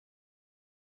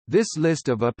This list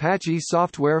of Apache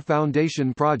Software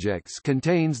Foundation projects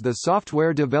contains the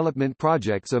software development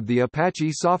projects of the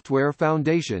Apache Software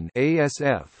Foundation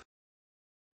 (ASF).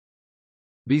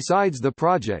 Besides the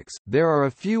projects, there are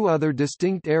a few other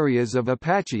distinct areas of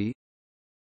Apache: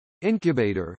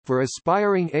 Incubator, for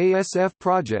aspiring ASF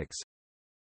projects;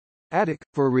 Attic,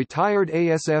 for retired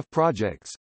ASF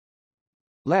projects;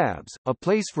 Labs, a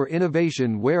place for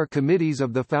innovation where committees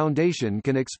of the Foundation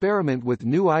can experiment with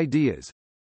new ideas;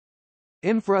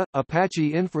 Infra,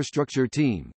 Apache Infrastructure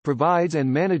Team, provides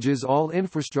and manages all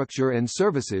infrastructure and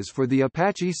services for the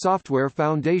Apache Software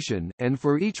Foundation, and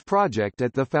for each project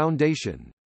at the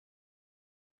Foundation.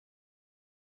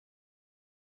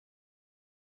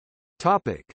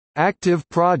 Topic: Active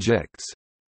projects.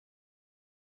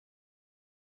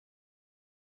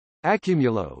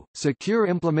 Accumulo, secure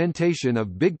implementation of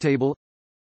Bigtable.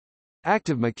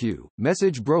 ActiveMQ,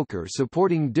 message broker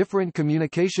supporting different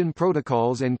communication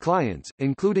protocols and clients,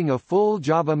 including a full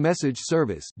Java Message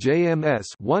Service (JMS)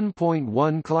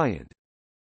 1.1 client.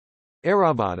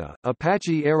 Airavada,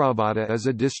 Apache Airavada is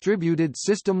a distributed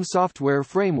system software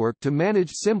framework to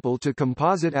manage simple to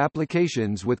composite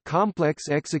applications with complex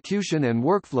execution and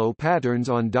workflow patterns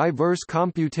on diverse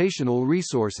computational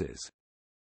resources.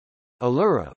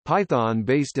 Allura,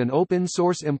 Python-based and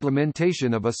open-source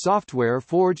implementation of a software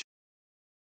forge.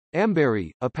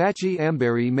 Amberi, Apache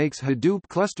Amberi makes Hadoop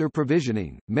cluster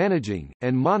provisioning, managing,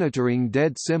 and monitoring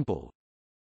dead simple.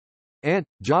 Ant,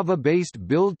 Java-based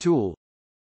build tool.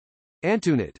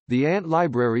 Antunit, the Ant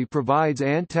library provides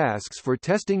Ant tasks for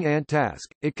testing Ant task.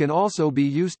 It can also be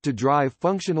used to drive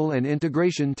functional and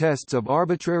integration tests of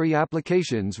arbitrary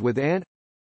applications with Ant.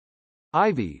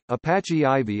 Ivy, Apache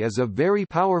Ivy is a very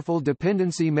powerful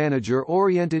dependency manager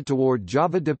oriented toward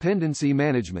Java dependency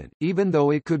management, even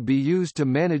though it could be used to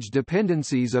manage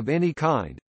dependencies of any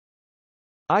kind.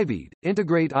 Ivied,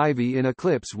 integrate Ivy in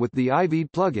Eclipse with the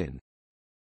Ivied plugin.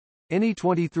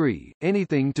 Any23,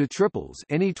 Anything to Triples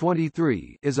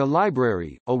Any23 is a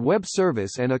library, a web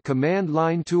service and a command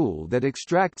line tool that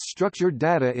extracts structured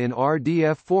data in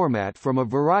RDF format from a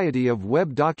variety of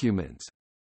web documents.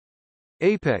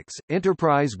 Apex,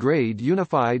 enterprise-grade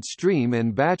unified stream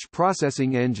and batch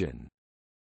processing engine.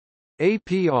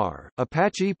 APR,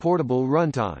 Apache Portable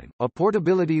Runtime, a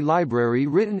portability library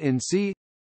written in C.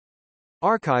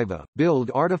 Archiva,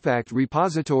 build artifact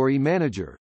repository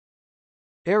manager.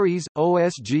 Aries,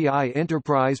 OSGI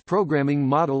enterprise programming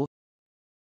model.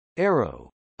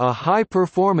 Arrow, a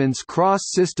high-performance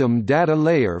cross-system data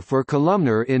layer for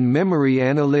columnar in-memory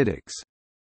analytics.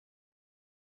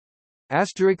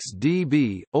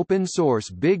 DB, open-source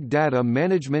big data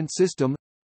management system.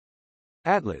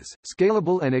 Atlas,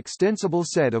 scalable and extensible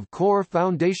set of core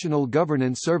foundational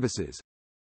governance services.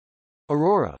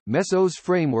 Aurora, Mesos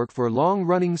framework for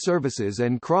long-running services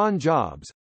and cron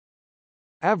jobs.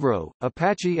 Avro,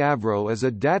 Apache Avro is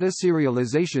a data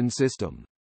serialization system.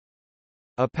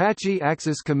 Apache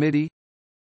Axis Committee.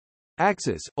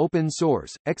 Axis,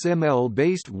 open-source,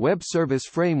 XML-based web service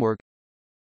framework.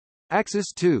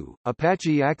 Axis 2,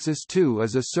 Apache Axis 2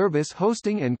 is a service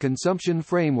hosting and consumption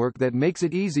framework that makes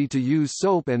it easy to use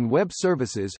SOAP and web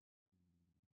services.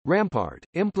 Rampart,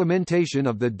 implementation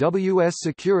of the WS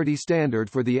security standard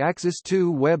for the Axis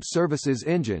 2 web services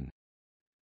engine.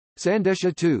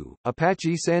 Sandesha 2,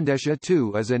 Apache Sandesha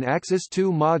 2 is an Axis 2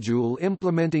 module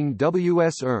implementing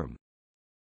WS-ERM.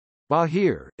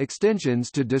 Bahir,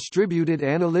 extensions to distributed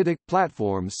analytic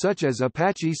platforms such as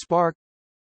Apache Spark.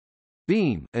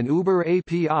 Beam, an Uber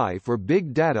API for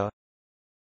big data.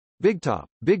 BigTop,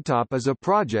 BigTop is a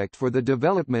project for the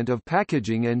development of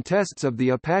packaging and tests of the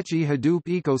Apache Hadoop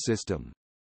ecosystem.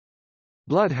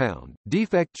 Bloodhound,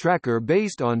 defect tracker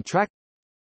based on Track.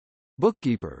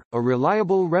 Bookkeeper, a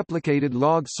reliable replicated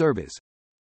log service.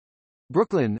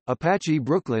 Brooklyn, Apache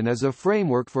Brooklyn is a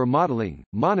framework for modeling,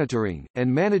 monitoring,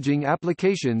 and managing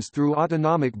applications through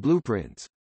autonomic blueprints.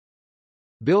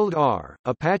 Build-R,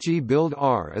 Apache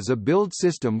Build-R is a build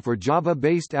system for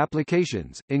Java-based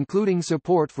applications, including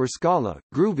support for Scala,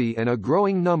 Groovy and a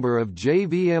growing number of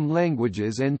JVM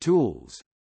languages and tools.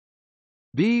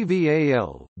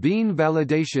 BVAL, Bean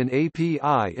Validation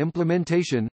API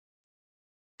implementation.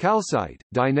 Calcite,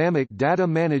 Dynamic Data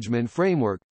Management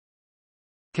Framework.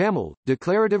 Camel,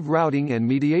 Declarative Routing and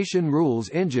Mediation Rules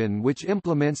Engine which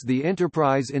implements the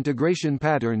enterprise integration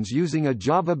patterns using a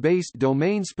Java-based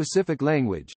domain-specific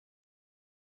language.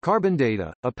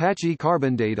 Carbondata, Apache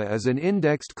Carbondata is an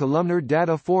indexed columnar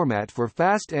data format for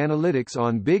fast analytics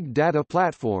on big data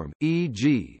platform,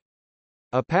 e.g.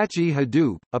 Apache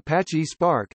Hadoop, Apache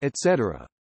Spark, etc.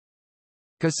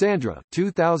 Cassandra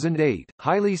 2008,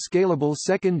 highly scalable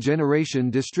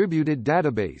second-generation distributed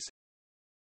database.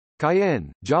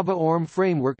 Cayenne, Java ORM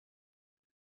framework.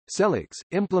 Celix,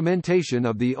 implementation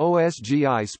of the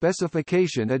OSGI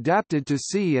specification adapted to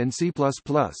C and C++.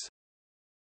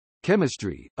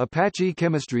 Chemistry, Apache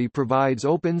Chemistry provides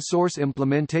open-source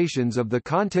implementations of the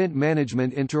Content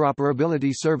Management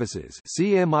Interoperability Services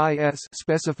 (CMIS)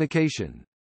 specification.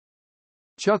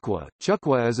 Chukwa,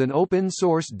 Chukwa is an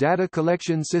open-source data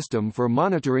collection system for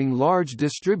monitoring large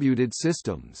distributed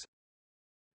systems.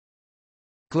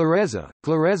 Clareza,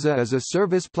 Clareza is a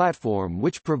service platform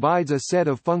which provides a set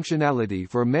of functionality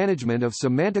for management of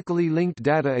semantically linked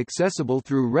data accessible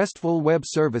through RESTful web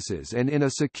services and in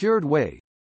a secured way.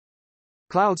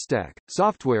 CloudStack,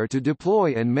 software to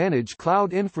deploy and manage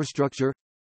cloud infrastructure.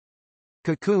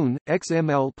 Cocoon,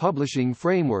 XML publishing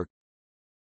framework.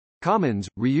 Commons,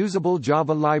 reusable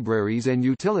Java libraries and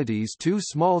utilities too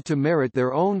small to merit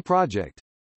their own project.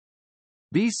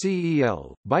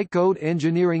 BCEL, bytecode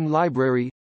engineering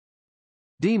library.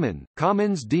 Daemon,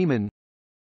 Commons Daemon.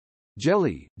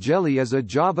 Jelly, Jelly is a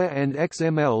Java and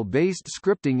XML-based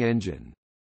scripting engine.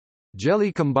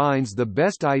 Jelly combines the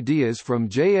best ideas from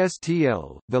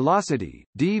JSTL, Velocity,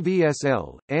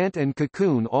 DVSL, Ant and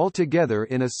Cocoon all together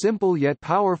in a simple yet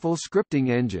powerful scripting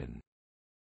engine.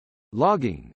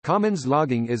 Logging, Commons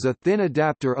Logging is a thin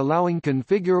adapter allowing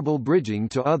configurable bridging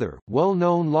to other,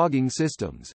 well-known logging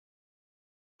systems.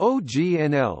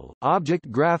 OGNL, Object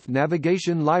Graph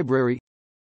Navigation Library.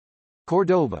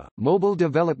 Cordova, Mobile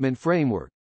Development Framework.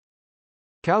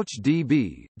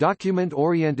 CouchDB,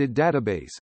 Document-Oriented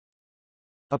Database.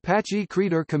 Apache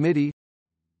Creator Committee.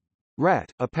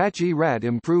 RAT, Apache RAT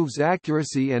improves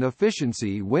accuracy and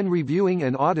efficiency when reviewing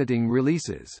and auditing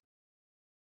releases.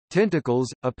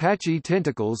 Tentacles, Apache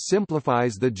Tentacles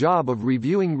simplifies the job of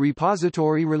reviewing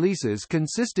repository releases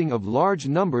consisting of large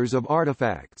numbers of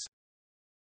artifacts.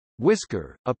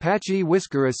 Whisker, Apache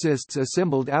Whisker assists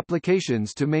assembled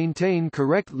applications to maintain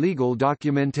correct legal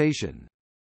documentation.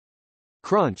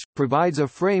 Crunch, provides a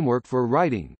framework for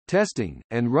writing, testing,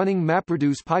 and running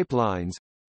MapReduce pipelines.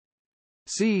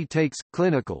 C takes,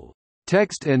 clinical,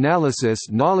 text analysis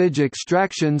knowledge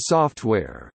extraction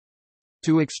software,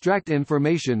 to extract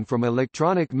information from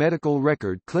electronic medical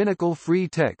record clinical free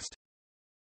text.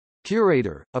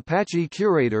 Curator, Apache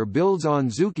Curator builds on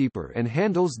Zookeeper and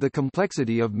handles the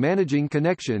complexity of managing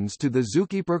connections to the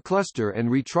Zookeeper cluster and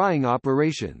retrying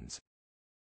operations.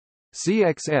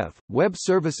 CXF, Web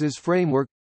Services Framework.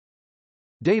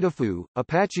 Datafoo,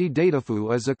 Apache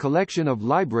Datafoo is a collection of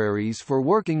libraries for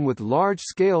working with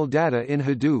large-scale data in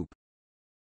Hadoop.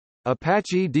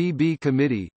 Apache DB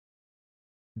Committee.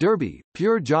 Derby,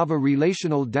 Pure Java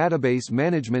Relational Database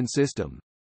Management System.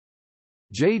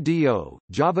 JDO,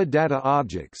 Java Data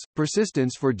Objects,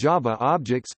 persistence for Java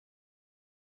objects.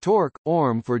 Torque,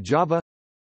 ORM for Java.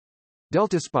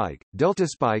 DeltaSpike,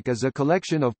 DeltaSpike is a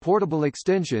collection of portable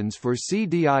extensions for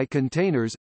CDI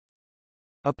containers.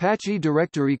 Apache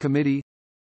Directory Committee.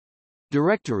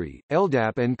 Directory,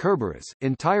 LDAP and Kerberos,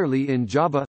 entirely in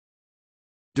Java.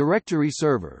 Directory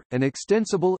Server, an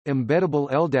extensible,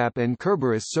 embeddable LDAP and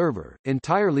Kerberos server,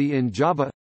 entirely in Java.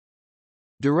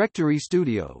 Directory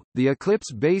Studio, the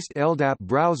Eclipse-based LDAP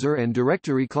browser and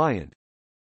directory client.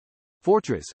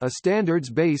 Fortress, a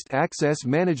standards-based access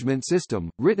management system,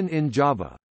 written in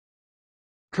Java.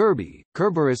 Kirby,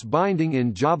 Kerberos binding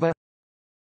in Java.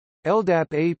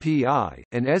 LDAP API,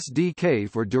 an SDK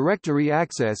for directory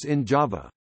access in Java.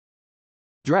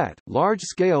 DRAT,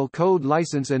 large-scale code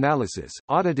license analysis,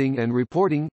 auditing and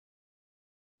reporting.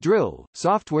 Drill,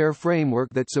 software framework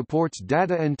that supports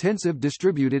data-intensive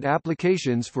distributed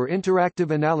applications for interactive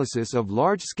analysis of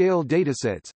large-scale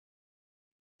datasets.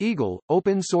 Eagle,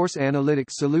 open-source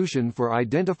analytics solution for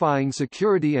identifying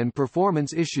security and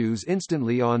performance issues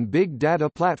instantly on big data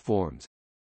platforms.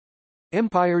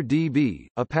 EmpireDB,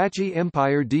 Apache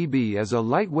EmpireDB is a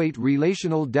lightweight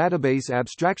relational database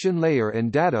abstraction layer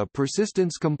and data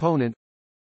persistence component.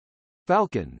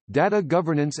 Falcon, data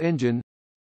governance engine.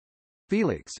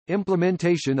 Felix,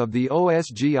 implementation of the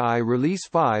OSGI Release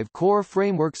 5 core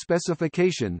framework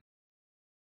specification.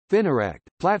 Fineract,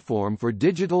 platform for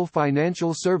digital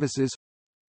financial services.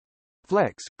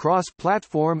 Flex,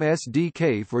 cross-platform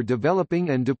SDK for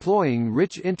developing and deploying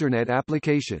rich Internet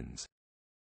applications.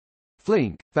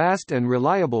 Flink, fast and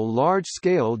reliable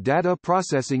large-scale data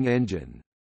processing engine.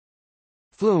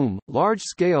 Flume,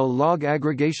 large-scale log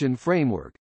aggregation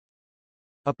framework.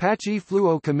 Apache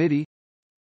Fluo Committee.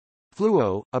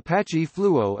 Fluo, Apache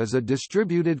Fluo is a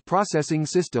distributed processing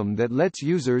system that lets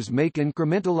users make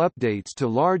incremental updates to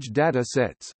large data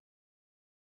sets.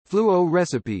 Fluo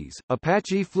recipes.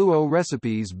 Apache Fluo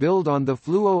recipes build on the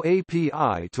Fluo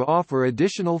API to offer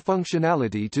additional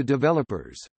functionality to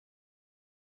developers.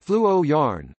 Fluo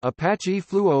Yarn. Apache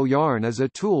Fluo Yarn is a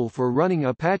tool for running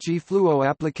Apache Fluo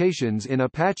applications in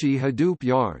Apache Hadoop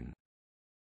Yarn.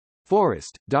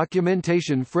 Forest.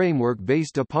 Documentation framework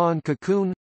based upon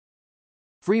Cocoon.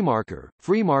 FreeMarker.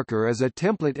 FreeMarker is a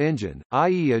template engine,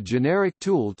 i.e. a generic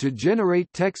tool to generate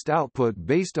text output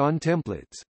based on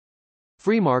templates.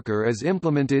 FreeMarker is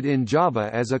implemented in Java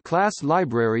as a class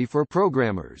library for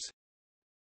programmers.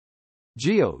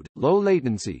 Geode, low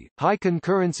latency, high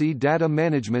concurrency data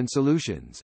management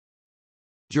solutions.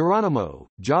 Geronimo,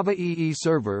 Java EE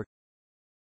server.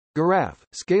 Graph,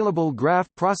 scalable graph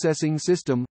processing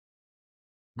system.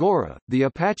 Gora, the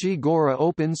Apache Gora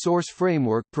open source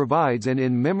framework provides an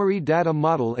in-memory data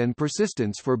model and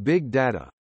persistence for big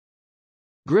data.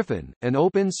 Griffin, an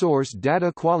open-source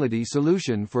data quality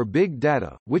solution for big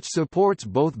data, which supports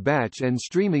both batch and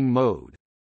streaming mode.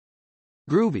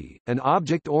 Groovy, an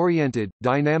object-oriented,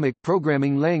 dynamic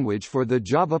programming language for the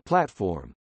Java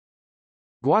platform.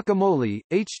 Guacamole,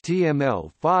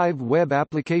 HTML5 web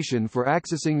application for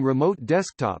accessing remote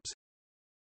desktops.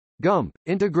 GUMP,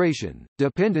 integration,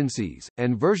 dependencies,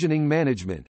 and versioning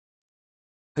management.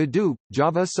 Hadoop,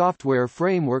 Java software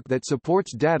framework that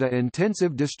supports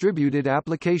data-intensive distributed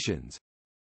applications.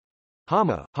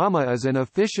 Hama. Hama is an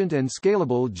efficient and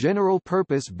scalable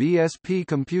general-purpose BSP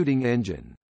computing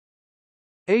engine.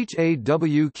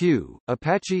 HAWQ.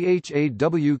 Apache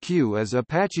HAWQ is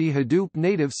Apache Hadoop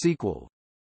Native SQL.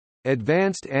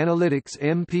 Advanced Analytics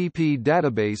MPP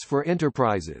database for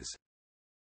enterprises.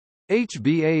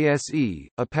 HBASE.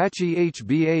 Apache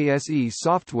HBASE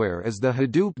software is the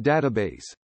Hadoop database.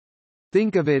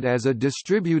 Think of it as a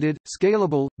distributed,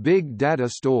 scalable, big data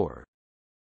store.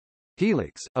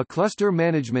 Helix, a cluster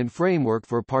management framework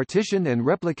for partitioned and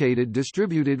replicated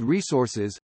distributed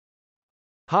resources.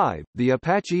 Hive, the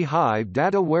Apache Hive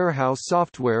data warehouse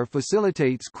software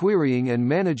facilitates querying and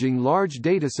managing large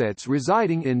datasets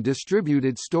residing in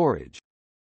distributed storage.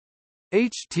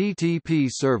 HTTP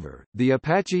server, the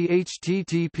Apache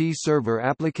HTTP server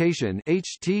application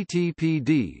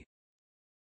HTTPD.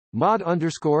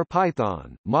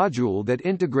 Mod_Python, module that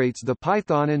integrates the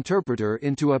Python interpreter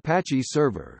into Apache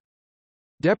server.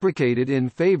 Deprecated in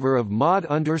favor of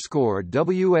mod_WSGI.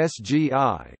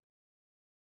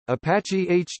 Apache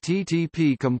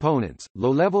HTTP components,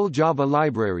 low-level Java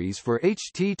libraries for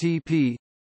HTTP.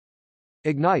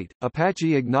 Ignite.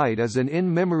 Apache Ignite is an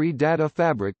in-memory data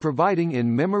fabric providing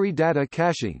in-memory data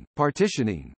caching,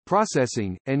 partitioning,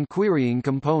 processing, and querying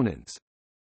components.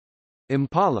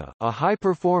 Impala, a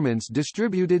high-performance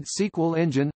distributed SQL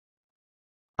engine.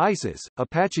 ISIS.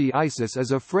 Apache ISIS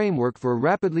is a framework for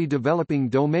rapidly developing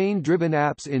domain-driven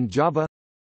apps in Java.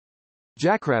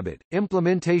 Jackrabbit,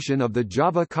 implementation of the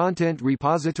Java Content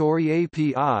Repository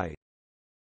API.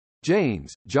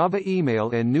 Janes, Java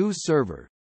email and news server.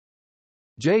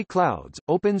 JClouds,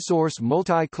 open-source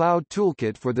multi-cloud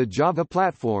toolkit for the Java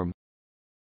platform.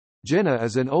 Jenna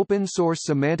is an open-source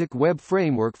semantic web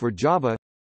framework for Java.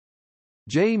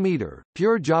 JMeter,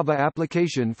 pure Java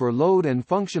application for load and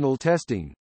functional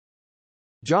testing.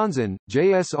 Johnson,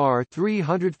 JSR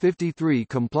 353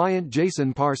 compliant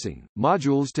JSON parsing,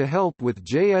 modules to help with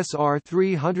JSR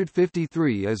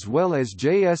 353 as well as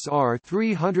JSR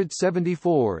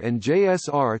 374 and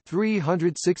JSR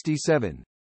 367.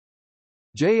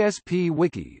 JSP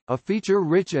Wiki, a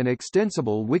feature-rich and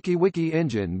extensible WikiWiki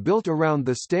engine built around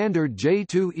the standard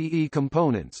J2EE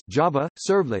components Java,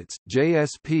 Servlets,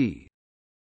 JSP.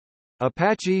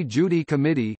 Apache Judy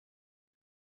Committee.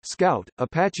 Scout.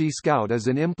 Apache Scout is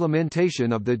an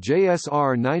implementation of the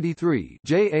JSR 93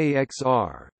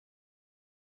 JAXR.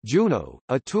 Juno,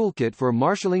 a toolkit for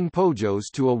marshalling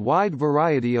POJOs to a wide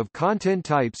variety of content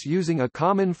types using a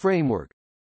common framework.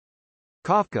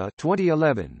 Kafka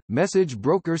 2011, message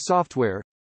broker software.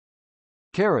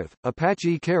 Karif.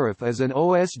 Apache Karif is an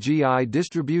OSGI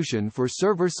distribution for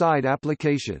server-side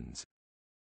applications.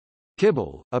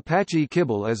 Kibble. Apache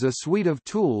Kibble is a suite of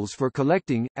tools for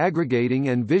collecting, aggregating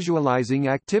and visualizing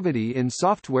activity in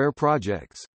software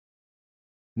projects.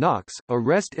 Nox, a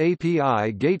REST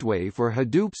API gateway for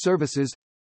Hadoop services.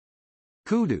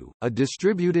 Kudu, a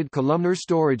distributed columnar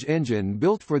storage engine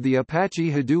built for the Apache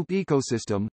Hadoop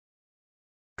ecosystem.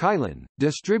 Kylin,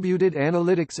 distributed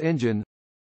analytics engine.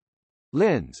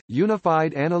 Lens,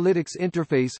 unified analytics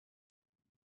interface.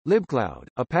 libcloud.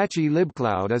 Apache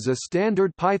libcloud is a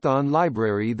standard Python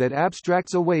library that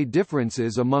abstracts away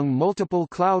differences among multiple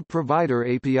cloud provider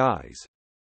APIs.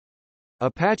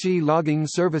 Apache Logging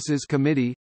Services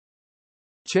Committee.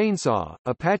 Chainsaw.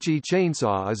 Apache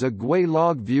Chainsaw is a GUI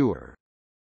log viewer.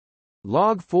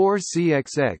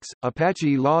 Log4CXX.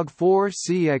 Apache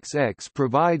Log4CXX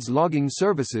provides logging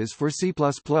services for C++.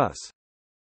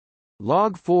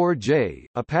 Log4j.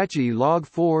 Apache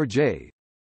Log4j.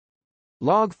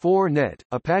 Log4net.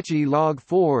 Apache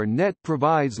Log4net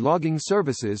provides logging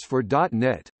services for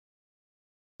 .NET.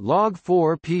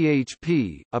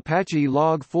 Log4PHP. Apache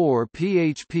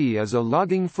Log4PHP is a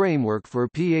logging framework for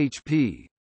PHP.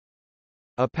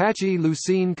 Apache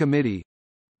Lucene Committee.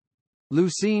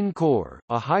 Lucene Core,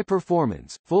 a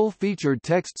high-performance, full-featured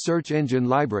text search engine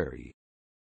library.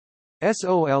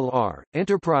 SOLR,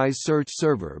 Enterprise Search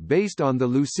Server based on the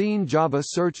Lucene Java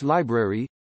Search Library.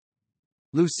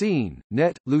 Lucene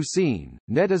Net. Lucene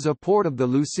Net is a port of the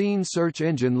Lucene Search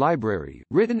Engine Library,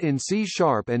 written in C#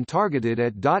 and targeted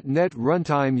at .NET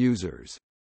runtime users.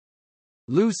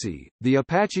 Lucy. The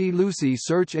Apache Lucy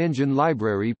Search Engine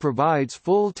Library provides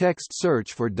full-text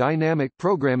search for dynamic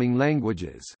programming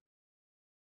languages.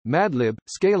 Madlib,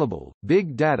 scalable,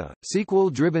 big data,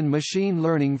 SQL-driven machine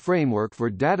learning framework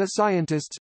for data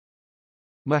scientists.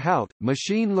 Mahout,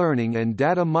 machine learning and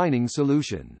data mining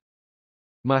solution.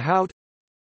 Mahout.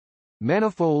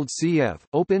 Manifold CF,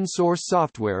 open source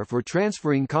software for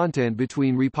transferring content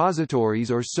between repositories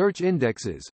or search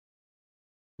indexes.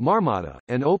 Marmota,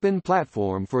 an open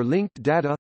platform for linked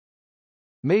data.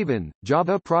 Maven,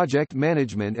 Java project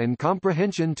management and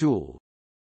comprehension tool.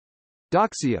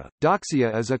 Doxia.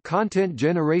 Doxia is a content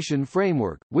generation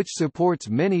framework, which supports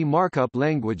many markup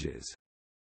languages.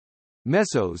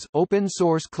 Mesos, open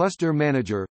source cluster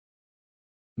manager.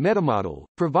 Metamodel,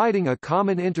 providing a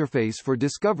common interface for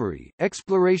discovery,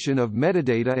 exploration of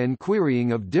metadata and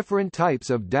querying of different types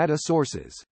of data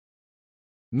sources.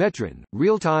 Metron,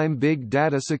 real-time big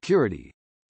data security.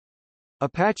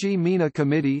 Apache Mina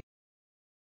Committee.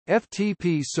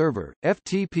 FTP Server.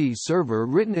 FTP Server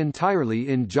written entirely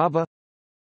in Java.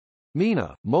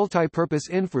 Mina, multi-purpose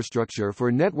infrastructure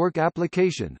for network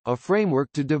application, a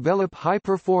framework to develop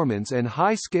high-performance and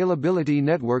high-scalability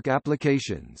network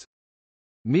applications.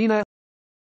 Mina.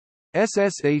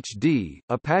 SSHD.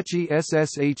 Apache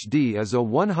SSHD is a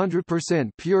 100%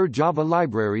 pure Java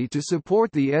library to support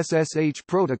the SSH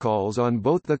protocols on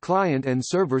both the client and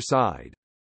server side.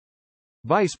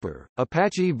 Visper.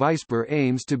 Apache Visper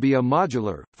aims to be a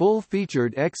modular,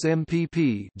 full-featured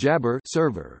XMPP Jabber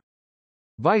server.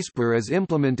 Visper is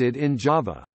implemented in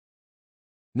Java.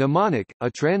 Mnemonic,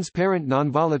 a transparent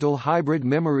nonvolatile hybrid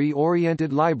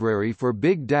memory-oriented library for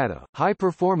big data,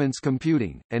 high-performance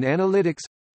computing, and analytics.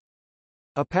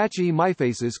 Apache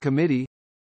MyFaces Committee.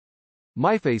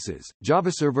 MyFaces,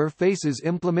 JavaServer Faces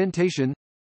implementation.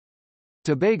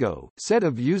 Tobago, set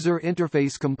of user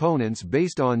interface components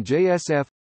based on JSF.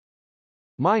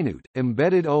 Minute,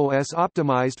 embedded OS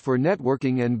optimized for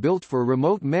networking and built for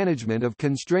remote management of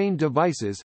constrained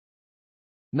devices.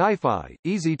 NiFi,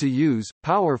 easy to use,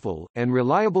 powerful, and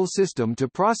reliable system to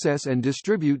process and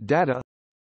distribute data.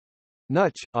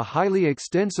 Nutch, a highly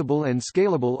extensible and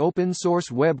scalable open-source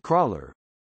web crawler.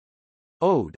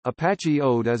 Ode. Apache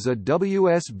Ode is a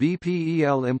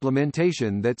WSBPEL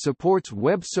implementation that supports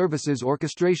web services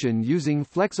orchestration using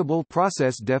flexible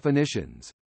process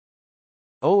definitions.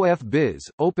 OFBiz,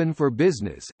 open for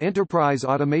business, enterprise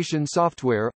automation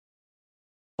software.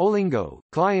 Olingo,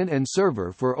 client and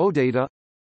server for OData.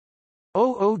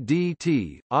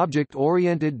 OODT,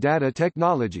 Object-Oriented Data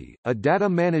Technology, a data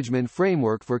management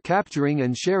framework for capturing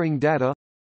and sharing data.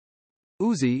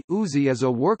 Oozie. Oozie is a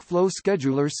workflow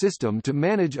scheduler system to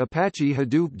manage Apache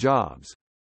Hadoop jobs.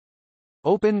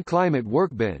 Open Climate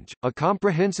Workbench, a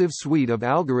comprehensive suite of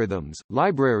algorithms,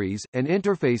 libraries, and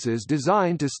interfaces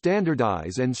designed to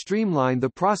standardize and streamline the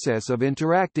process of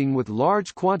interacting with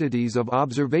large quantities of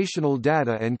observational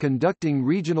data and conducting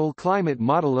regional climate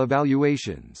model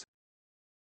evaluations.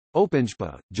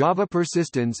 OpenJPA, Java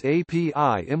Persistence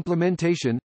API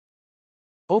implementation.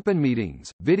 OpenMeetings,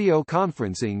 video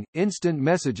conferencing, instant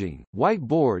messaging,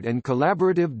 whiteboard and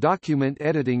collaborative document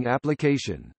editing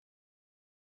application.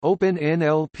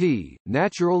 OpenNLP,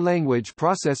 Natural Language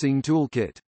Processing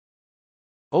Toolkit.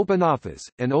 OpenOffice,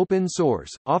 an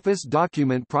open-source, Office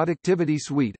document productivity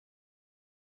suite.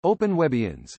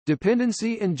 OpenWebians,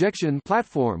 dependency injection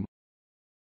platform.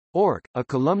 ORC, a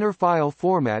columnar file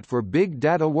format for big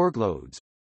data workloads.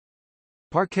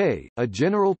 Parquet, a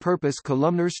general-purpose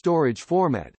columnar storage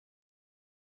format.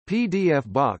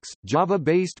 PDFbox,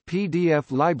 Java-based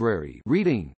PDF library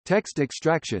reading, text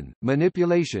extraction,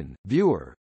 manipulation,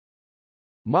 viewer.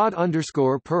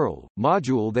 Mod_Perl,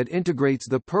 module that integrates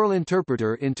the Perl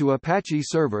interpreter into Apache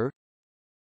Server.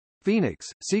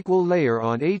 Phoenix, SQL layer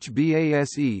on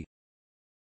HBASE.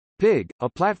 Pig, a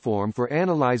platform for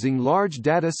analyzing large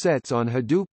data sets on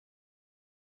Hadoop.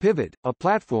 Pivot, a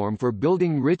platform for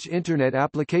building rich Internet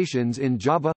applications in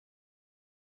Java.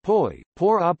 POI,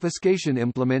 Poor Obfuscation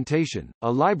Implementation,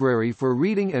 a library for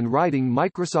reading and writing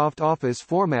Microsoft Office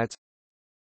formats.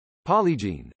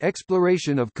 Polygene,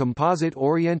 exploration of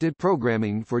composite-oriented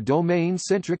programming for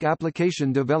domain-centric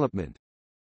application development.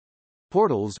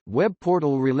 Portals, web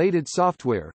portal-related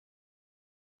software.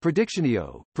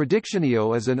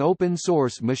 Predictionio is an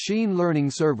open-source machine learning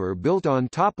server built on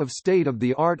top of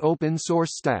state-of-the-art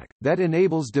open-source stack, that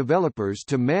enables developers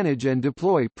to manage and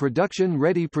deploy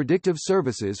production-ready predictive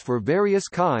services for various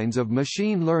kinds of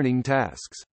machine learning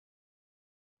tasks.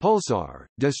 Pulsar,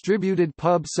 distributed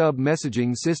pub-sub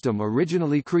messaging system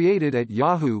originally created at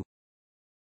Yahoo.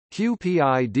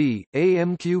 QPID,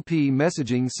 AMQP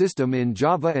messaging system in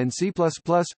Java and C++.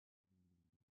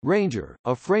 Ranger,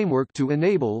 a framework to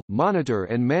enable, monitor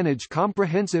and manage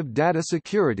comprehensive data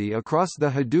security across the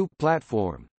Hadoop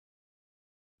platform.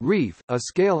 Reef, a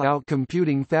scale-out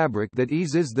computing fabric that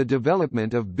eases the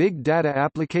development of big data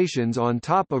applications on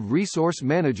top of resource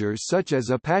managers such as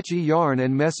Apache Yarn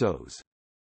and Mesos.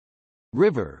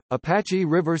 River, Apache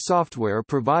River software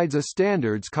provides a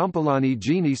standards Compilani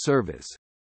Genie service.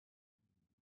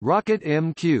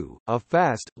 RocketMQ, a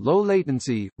fast,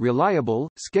 low-latency, reliable,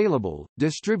 scalable,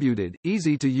 distributed,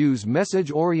 easy-to-use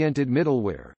message-oriented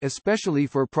middleware, especially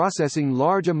for processing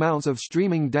large amounts of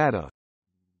streaming data.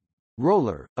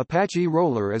 Roller, Apache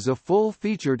Roller is a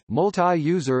full-featured,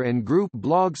 multi-user and group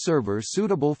blog server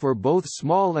suitable for both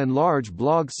small and large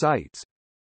blog sites.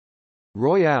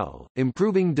 Royale,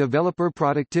 improving developer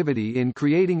productivity in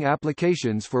creating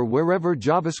applications for wherever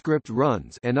JavaScript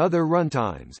runs and other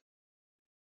runtimes.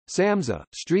 Samza,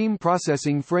 stream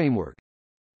processing framework.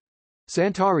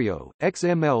 Santario,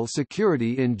 XML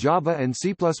security in Java and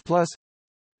C++.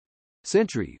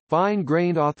 Sentry,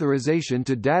 fine-grained authorization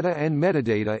to data and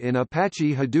metadata in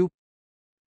Apache Hadoop.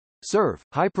 Surf,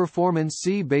 high-performance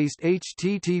C-based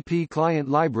HTTP client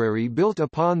library built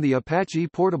upon the Apache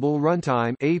Portable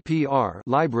Runtime (APR)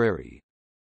 library.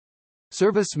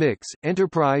 Service Mix,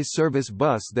 enterprise service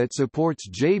bus that supports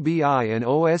JBI and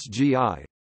OSGI.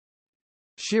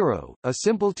 Shiro, a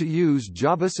simple-to-use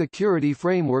Java security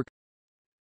framework.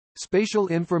 Spatial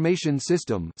Information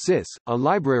System (SIS), a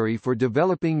library for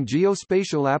developing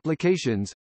geospatial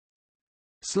applications.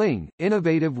 Sling,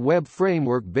 innovative web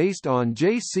framework based on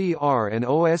JCR and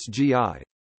OSGI.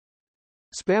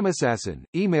 SpamAssassin,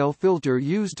 email filter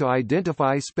used to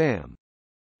identify spam.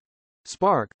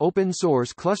 Spark,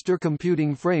 open-source cluster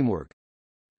computing framework.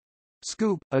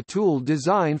 Scoop, a tool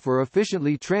designed for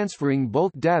efficiently transferring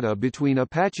bulk data between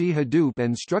Apache Hadoop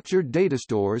and structured data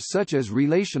stores such as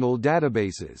relational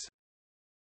databases.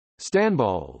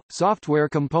 Stanball, software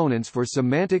components for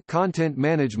semantic content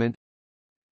management.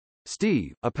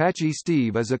 Steve, Apache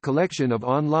Steve is a collection of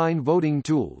online voting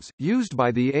tools, used by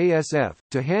the ASF,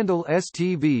 to handle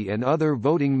STV and other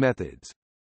voting methods.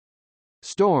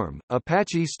 Storm,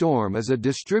 Apache Storm is a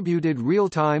distributed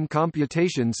real-time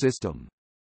computation system.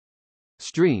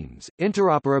 Streams,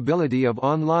 interoperability of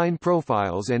online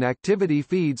profiles and activity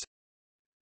feeds.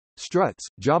 Struts,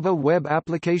 Java Web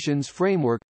Applications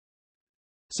Framework.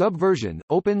 Subversion,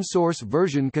 open-source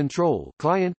version control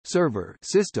client-server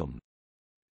system.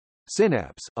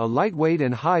 Synapse, a lightweight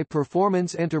and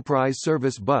high-performance enterprise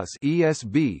service bus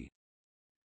 (ESB).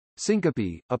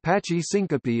 Syncope, Apache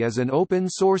Syncope is an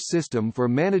open-source system for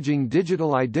managing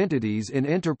digital identities in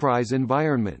enterprise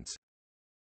environments.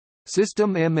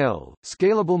 SystemML,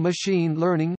 scalable machine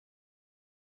learning.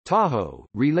 Tahoe,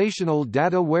 relational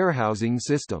data warehousing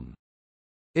system.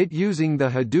 It using the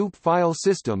Hadoop file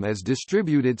system as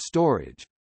distributed storage.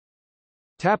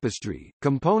 Tapestry,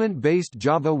 component-based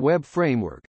Java web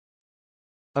framework.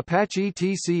 Apache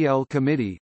TCL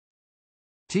Committee.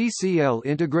 TCL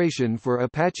integration for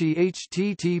Apache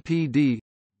HTTPD.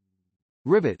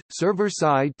 Rivet,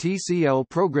 server-side TCL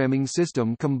programming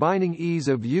system combining ease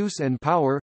of use and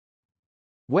power.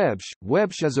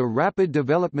 Websh is a rapid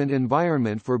development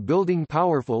environment for building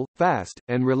powerful, fast,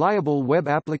 and reliable web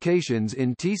applications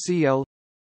in TCL.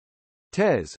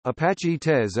 Tez, Apache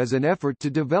Tez is an effort to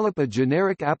develop a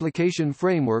generic application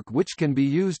framework which can be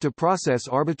used to process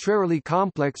arbitrarily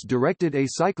complex directed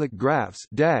acyclic graphs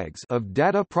 (DAGs) of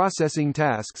data processing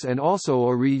tasks and also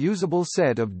a reusable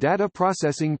set of data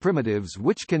processing primitives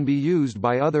which can be used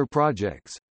by other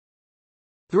projects.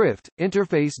 Thrift,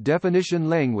 interface definition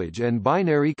language and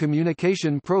binary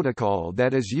communication protocol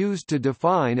that is used to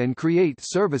define and create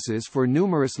services for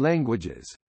numerous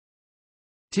languages.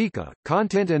 TICA,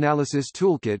 Content Analysis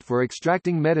Toolkit for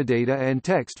extracting metadata and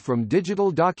text from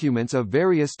digital documents of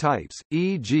various types,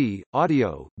 e.g.,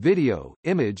 audio, video,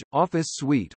 image, Office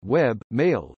Suite, web,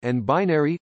 mail, and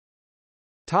binary.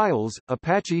 Tiles,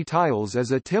 Apache Tiles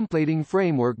is a templating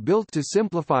framework built to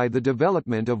simplify the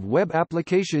development of web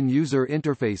application user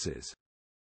interfaces.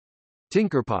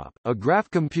 Tinkerpop, a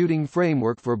graph computing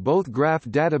framework for both graph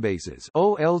databases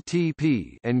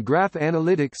 (OLTP) and graph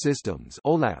analytic systems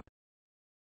 (OLAP).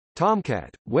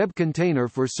 Tomcat, web container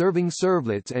for serving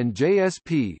servlets and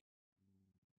JSP.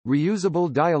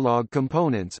 Reusable Dialog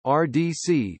Components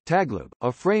 (RDC) Taglib,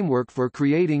 a framework for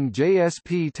creating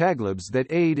JSP taglibs that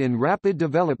aid in rapid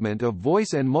development of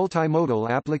voice and multimodal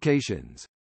applications.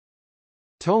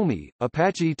 Tomy,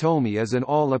 Apache Tomy is an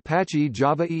all-Apache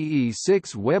Java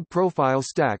EE6 web profile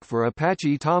stack for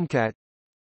Apache Tomcat.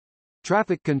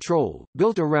 Traffic Control,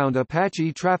 built around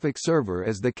Apache Traffic Server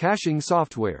as the caching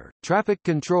software, Traffic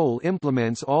Control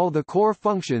implements all the core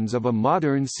functions of a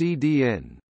modern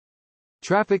CDN.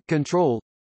 Traffic Control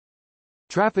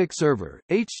Traffic Server,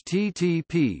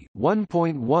 HTTP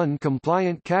 1.1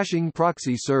 compliant caching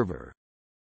proxy server.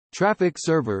 Traffic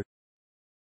Server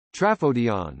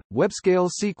Trafodion,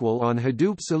 WebScale SQL on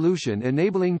Hadoop solution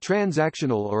enabling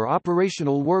transactional or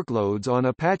operational workloads on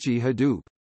Apache Hadoop.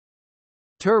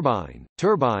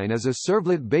 Turbine is a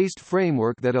servlet-based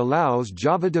framework that allows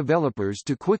Java developers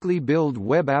to quickly build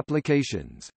web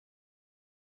applications.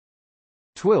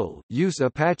 Twill, use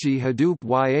Apache Hadoop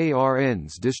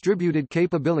YARN's distributed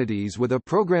capabilities with a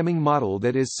programming model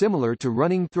that is similar to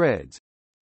running threads.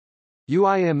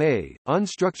 UIMA,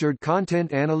 unstructured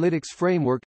content analytics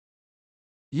framework.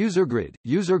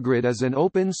 UserGrid is an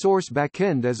open-source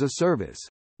backend as a service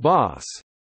 (BaaS)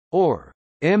 or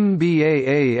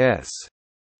MBaaS,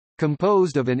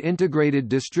 composed of an integrated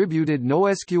distributed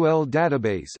NoSQL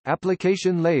database,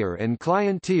 application layer and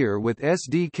client tier with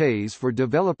SDKs for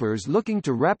developers looking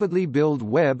to rapidly build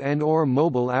web and/or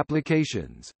mobile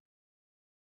applications.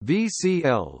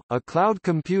 VCL, a cloud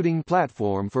computing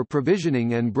platform for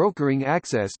provisioning and brokering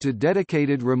access to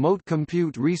dedicated remote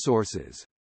compute resources.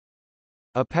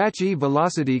 Apache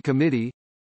Velocity Committee.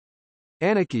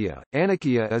 Anakia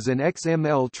is an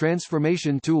XML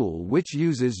transformation tool which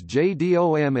uses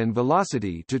JDOM and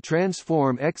Velocity to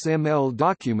transform XML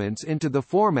documents into the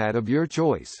format of your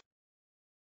choice.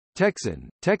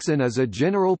 Texan is a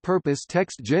general-purpose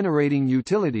text-generating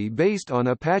utility based on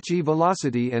Apache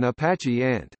Velocity and Apache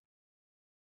Ant.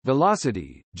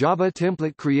 Velocity, Java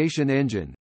template creation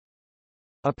engine.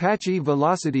 Apache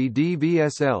Velocity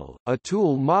DVSL, a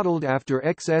tool modeled after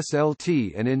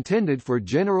XSLT and intended for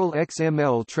general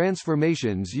XML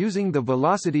transformations using the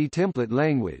Velocity template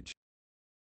language.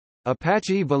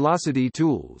 Apache Velocity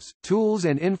Tools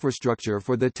and infrastructure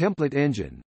for the template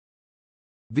engine.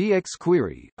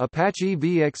 VxQuery, Apache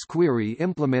VxQuery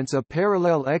implements a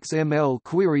parallel XML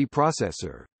query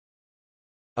processor.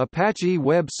 Apache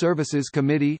Web Services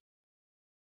Committee.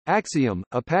 Axiom,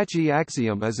 Apache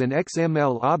Axiom is an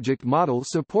XML object model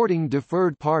supporting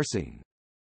deferred parsing.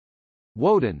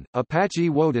 Woden, Apache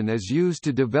Woden is used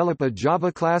to develop a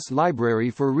Java class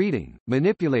library for reading,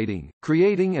 manipulating,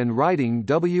 creating and writing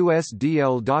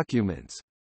WSDL documents.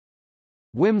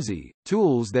 Whimsy,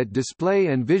 tools that display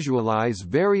and visualize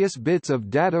various bits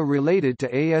of data related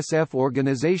to ASF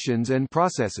organizations and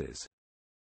processes.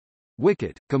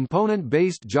 Wicket,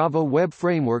 component-based Java web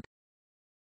framework.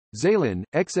 Xalen,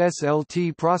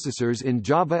 XSLT processors in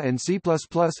Java and C++.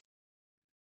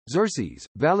 Xerces,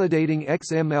 validating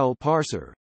XML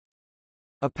parser.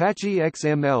 Apache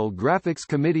XML Graphics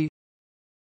Committee.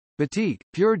 Batik,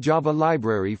 pure Java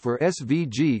library for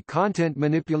SVG content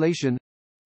manipulation.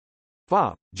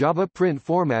 FOP, Java print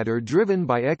formatter driven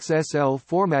by XSL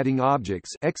formatting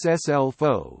objects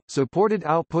XSLFO. Supported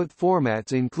output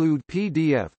formats include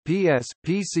PDF, PS,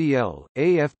 PCL,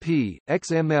 AFP,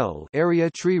 XML, area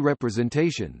tree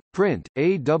representation, print,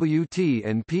 AWT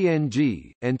and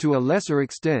PNG, and to a lesser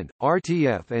extent,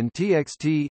 RTF and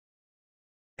TXT.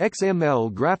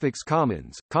 XML Graphics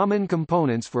Commons, common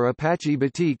components for Apache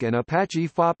Batik and Apache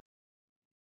FOP.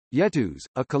 Yetus,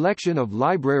 a collection of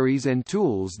libraries and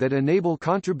tools that enable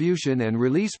contribution and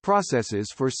release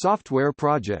processes for software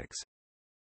projects.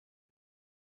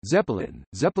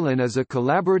 Zeppelin is a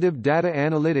collaborative data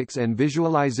analytics and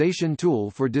visualization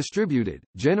tool for distributed,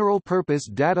 general-purpose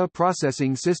data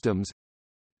processing systems.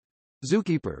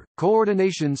 Zookeeper,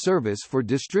 coordination service for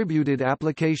distributed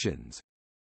applications.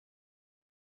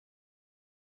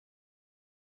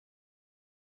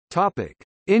 Topic: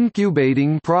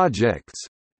 Incubating projects.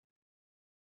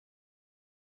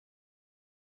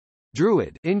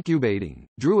 Druid Incubating.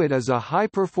 Druid is a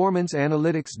high-performance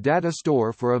analytics data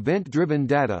store for event-driven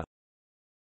data.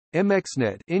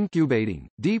 MXNet Incubating,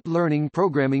 deep learning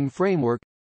programming framework.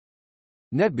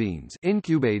 NetBeans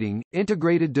Incubating,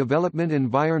 integrated development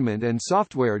environment and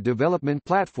software development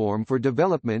platform for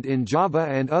development in Java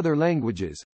and other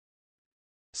languages.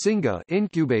 Singa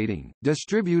Incubating,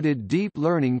 distributed deep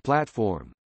learning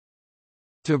platform.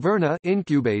 Taverna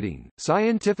Incubating,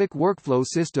 scientific workflow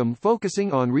system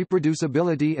focusing on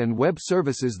reproducibility and web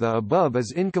services. The above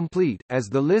is incomplete, as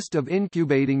the list of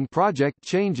incubating project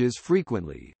changes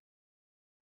frequently.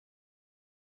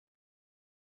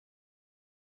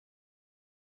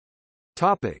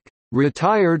 Topic: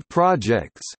 Retired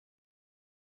projects.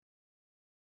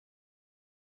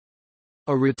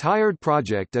 A retired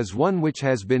project is one which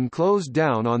has been closed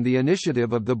down on the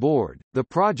initiative of the board, the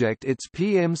project its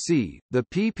PMC, the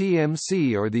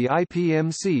PPMC or the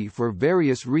IPMC for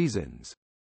various reasons.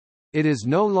 It is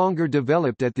no longer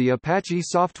developed at the Apache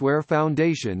Software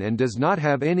Foundation and does not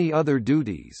have any other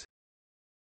duties.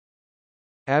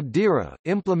 Abdera,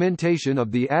 implementation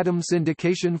of the Atom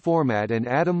syndication format and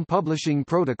Atom publishing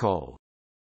protocol.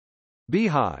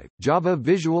 Beehive, Java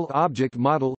Visual Object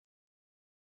Model.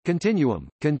 Continuum,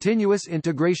 continuous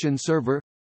integration server.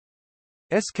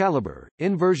 Excalibur,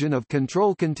 inversion of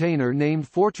control container named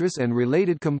Fortress and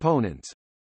related components.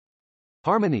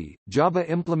 Harmony, Java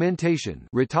implementation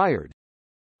retired.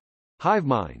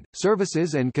 Hivemind,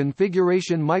 services and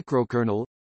configuration microkernel.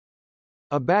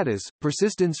 Abatis,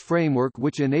 persistence framework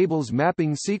which enables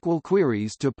mapping SQL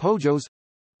queries to POJOs.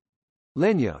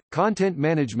 Lenya, content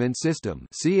management system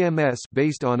 (CMS)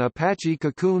 based on Apache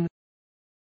Cocoon.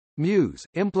 Muse,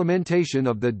 implementation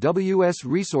of the WS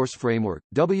Resource Framework,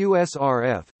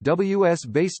 WSRF, WS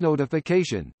Base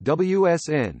Notification,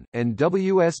 WSN, and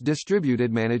WS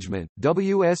Distributed Management,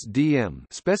 WSDM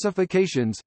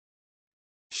specifications.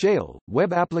 Shale,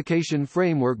 web application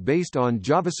framework based on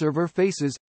Java Server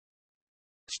Faces.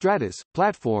 Stratus,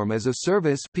 platform as a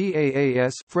service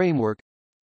PaaS framework.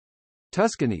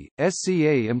 Tuscany,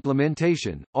 SCA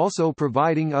implementation, also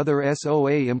providing other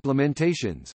SOA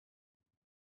implementations.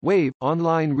 Wave,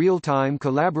 online real-time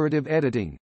collaborative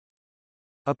editing.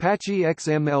 Apache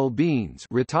XML Beans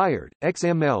retired,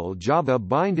 XML Java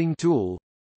binding tool.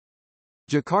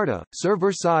 Jakarta,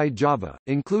 server-side Java,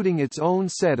 including its own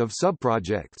set of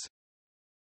subprojects.